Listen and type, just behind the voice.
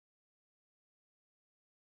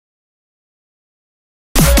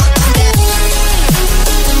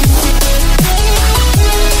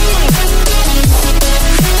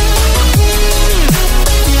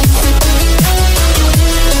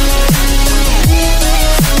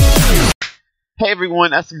Hey everyone,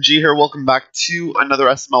 SMG here. Welcome back to another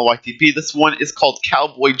SML YTP. This one is called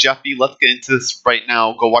Cowboy Jeffy. Let's get into this right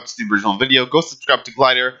now. Go watch the original video. Go subscribe to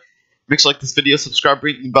Glider. Make sure you like this video, subscribe,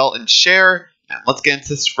 ring the bell, and share. And let's get into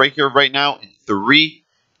this right here, right now. In 3,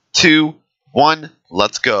 2, 1,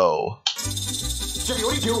 let's go. Jeffy,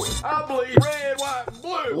 what are you doing? I bleed red, white, and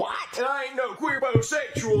blue. What? And I ain't no queer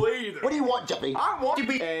bisexual either. What do you want, Jeffy? I want to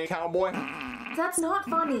be a cowboy. That's not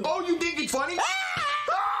funny. Oh, you think it's funny?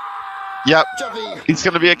 Yep, Jeffy! he's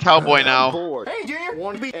gonna be a cowboy now. Hey, Junior,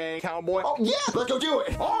 want to be a cowboy? Oh, yeah! Let's go do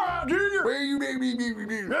it! All right, Junior. Where you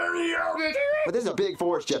But this is a big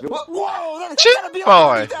force, Jeffy. What? Whoa, that's Chip gotta be boy.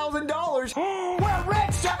 like $50,000. We're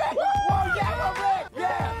rich, Jeffy. Whoa, yeah, we're rich.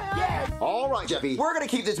 Yeah. All right, Jeffy. We're gonna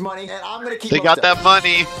keep this money, and I'm gonna keep They got that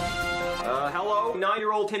money. Hello.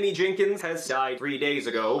 9-year-old Timmy Jenkins has died 3 days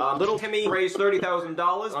ago. Little Timmy raised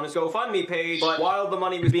 $30,000 on his GoFundMe page, but while the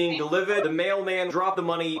money was being delivered, the mailman dropped the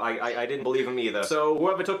money. I didn't believe him either. So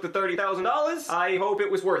whoever took the $30,000, I hope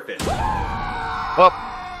it was worth it. Well,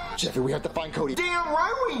 Jeffy, we have to find Cody. Damn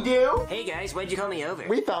right we do. Hey guys, why'd you call me over?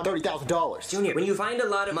 We found $30,000. Junior, when you find a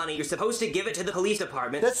lot of money, you're supposed to give it to the police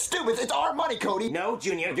department. That's stupid. It's our money, Cody. No,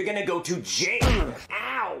 Junior, you're gonna go to jail.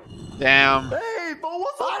 Ow! damn. Hey, but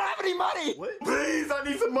what's I up? don't have any money. What? Please, I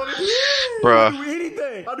need some money. Bruh. I'll do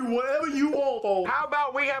anything. I'll do whatever you want, folks. How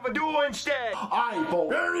about we have a duel instead? I ain't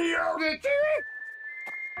folks.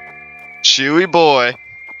 Chewy boy.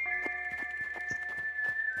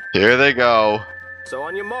 Here they go. So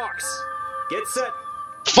on your marks, get set.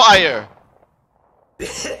 Fire! Ooh,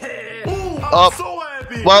 I'm Up. so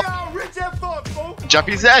happy. Well. Yeah, rich as fuck, folks.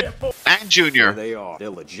 Jeffy's dead. And Junior. They are. They're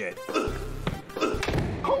legit.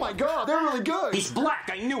 Oh my god, they're really good. He's black,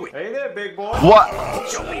 I knew it. Hey there, big boy. What?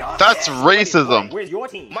 Show me off. That's racism. Where's your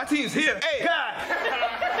team? My team's here. Hey,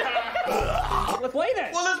 Let's play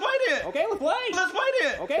then. well, let's fight it. Okay, let's play. Let's fight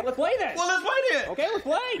it. Okay, let's play then. Well, let's fight it. Okay, let's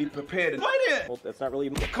play. Be prepared to fight it. Well, that's not really...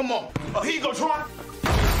 Come on. Here you go, Tron.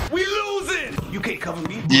 We losing. You can't cover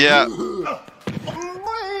me. Yeah.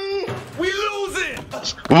 We losing.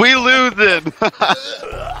 We losing.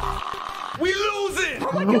 We losing.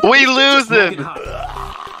 We losing.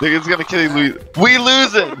 Nigga's gonna kill you. We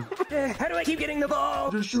losing. How do I keep getting the ball?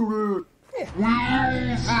 Just shoot it.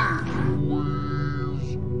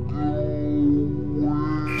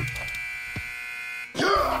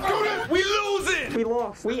 We losing. We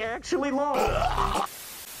lost. We actually lost.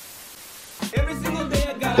 Every single day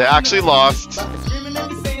I got They actually lost. screaming at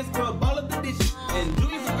me saying scrub all of the dishes. And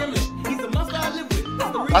Julius a gremlin. He's the monster I live with.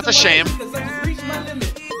 That's the reason That's a shame. Because I just reached my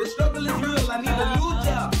limit. The struggle is real. I need a new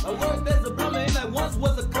job. I worked as a plumber and I once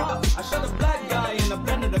was a cop. I shot a black guy and I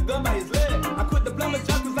planted a gun by his leg. I quit the plumber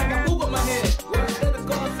job because I got food on my head. Instead of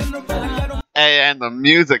calling Cinderella, I don't Hey, and the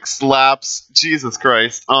music slaps. Jesus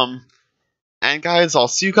Christ. And guys, I'll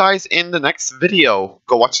see you guys in the next video.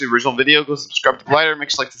 Go watch the original video. Go subscribe to Glider. Make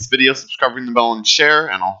sure you like this video. Subscribe, ring the bell, and share.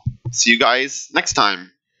 And I'll see you guys next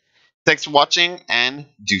time. Thanks for watching, and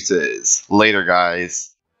deuces. Later,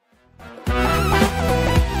 guys.